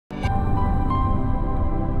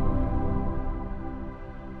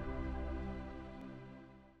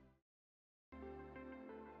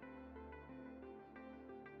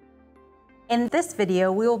In this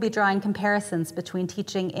video, we will be drawing comparisons between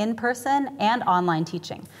teaching in person and online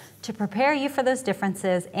teaching to prepare you for those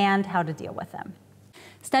differences and how to deal with them.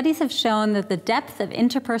 Studies have shown that the depth of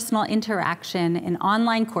interpersonal interaction in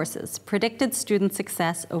online courses predicted student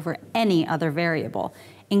success over any other variable,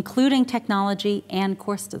 including technology and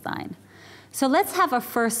course design. So let's have a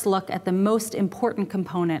first look at the most important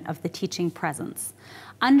component of the teaching presence.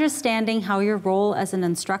 Understanding how your role as an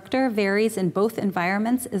instructor varies in both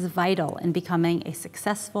environments is vital in becoming a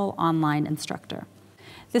successful online instructor.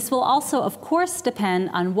 This will also, of course, depend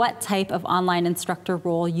on what type of online instructor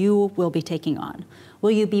role you will be taking on.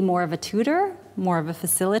 Will you be more of a tutor, more of a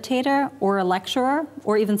facilitator, or a lecturer,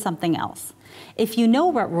 or even something else? If you know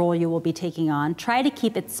what role you will be taking on, try to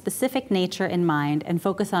keep its specific nature in mind and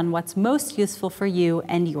focus on what's most useful for you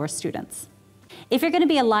and your students. If you're going to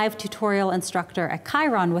be a live tutorial instructor at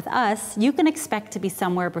Chiron with us, you can expect to be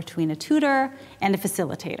somewhere between a tutor and a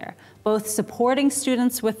facilitator, both supporting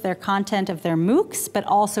students with their content of their MOOCs, but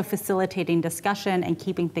also facilitating discussion and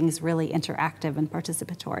keeping things really interactive and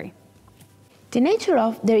participatory. The nature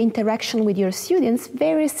of their interaction with your students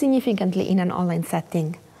varies significantly in an online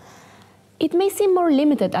setting. It may seem more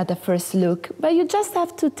limited at the first look, but you just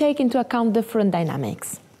have to take into account different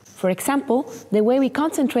dynamics. For example, the way we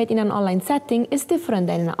concentrate in an online setting is different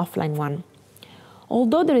than in an offline one.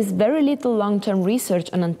 Although there is very little long-term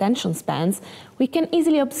research on attention spans, we can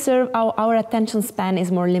easily observe how our attention span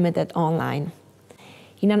is more limited online.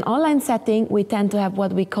 In an online setting, we tend to have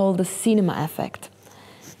what we call the cinema effect.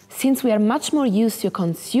 Since we are much more used to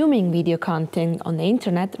consuming video content on the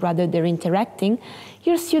internet rather than interacting,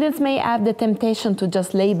 your students may have the temptation to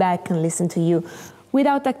just lay back and listen to you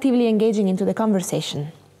without actively engaging into the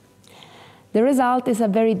conversation. The result is a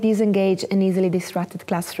very disengaged and easily distracted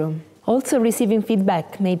classroom. Also, receiving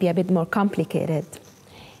feedback may be a bit more complicated.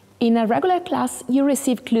 In a regular class, you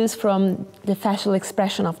receive clues from the facial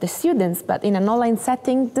expression of the students, but in an online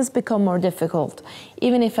setting, this becomes more difficult,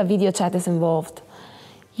 even if a video chat is involved.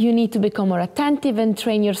 You need to become more attentive and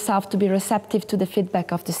train yourself to be receptive to the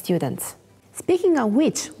feedback of the students. Speaking of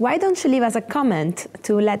which, why don't you leave us a comment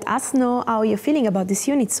to let us know how you're feeling about this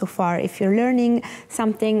unit so far? If you're learning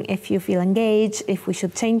something, if you feel engaged, if we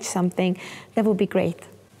should change something, that would be great.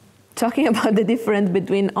 Talking about the difference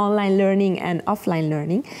between online learning and offline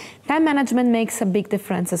learning, time management makes a big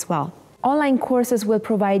difference as well. Online courses will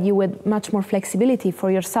provide you with much more flexibility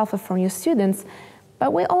for yourself and for your students,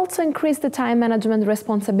 but will also increase the time management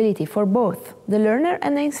responsibility for both the learner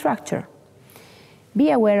and the instructor.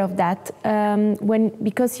 Be aware of that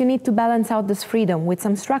because you need to balance out this freedom with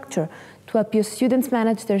some structure to help your students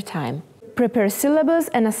manage their time. Prepare syllabus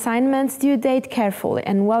and assignments due date carefully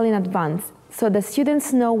and well in advance so the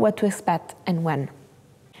students know what to expect and when.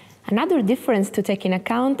 Another difference to take in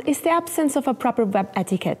account is the absence of a proper web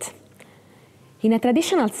etiquette. In a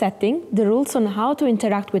traditional setting, the rules on how to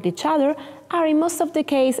interact with each other are in most of the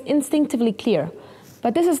case instinctively clear,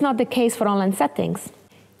 but this is not the case for online settings.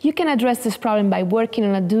 You can address this problem by working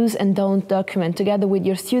on a do's and don'ts document together with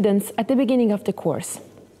your students at the beginning of the course.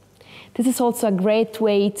 This is also a great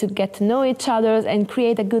way to get to know each other and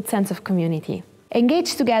create a good sense of community.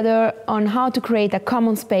 Engage together on how to create a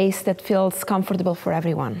common space that feels comfortable for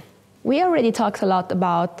everyone. We already talked a lot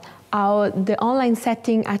about how the online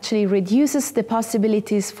setting actually reduces the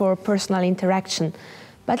possibilities for personal interaction.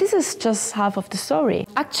 But this is just half of the story.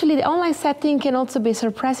 Actually, the online setting can also be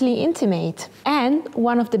surprisingly intimate. And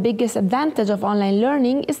one of the biggest advantages of online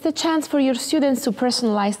learning is the chance for your students to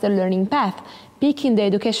personalize their learning path, picking the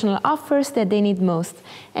educational offers that they need most,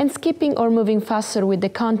 and skipping or moving faster with the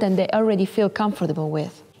content they already feel comfortable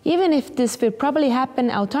with. Even if this will probably happen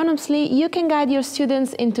autonomously, you can guide your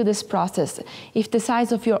students into this process if the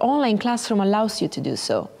size of your online classroom allows you to do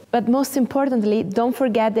so. But most importantly, don't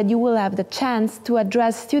forget that you will have the chance to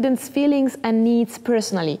address students' feelings and needs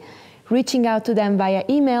personally, reaching out to them via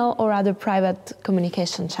email or other private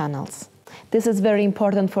communication channels. This is very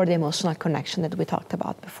important for the emotional connection that we talked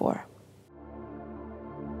about before.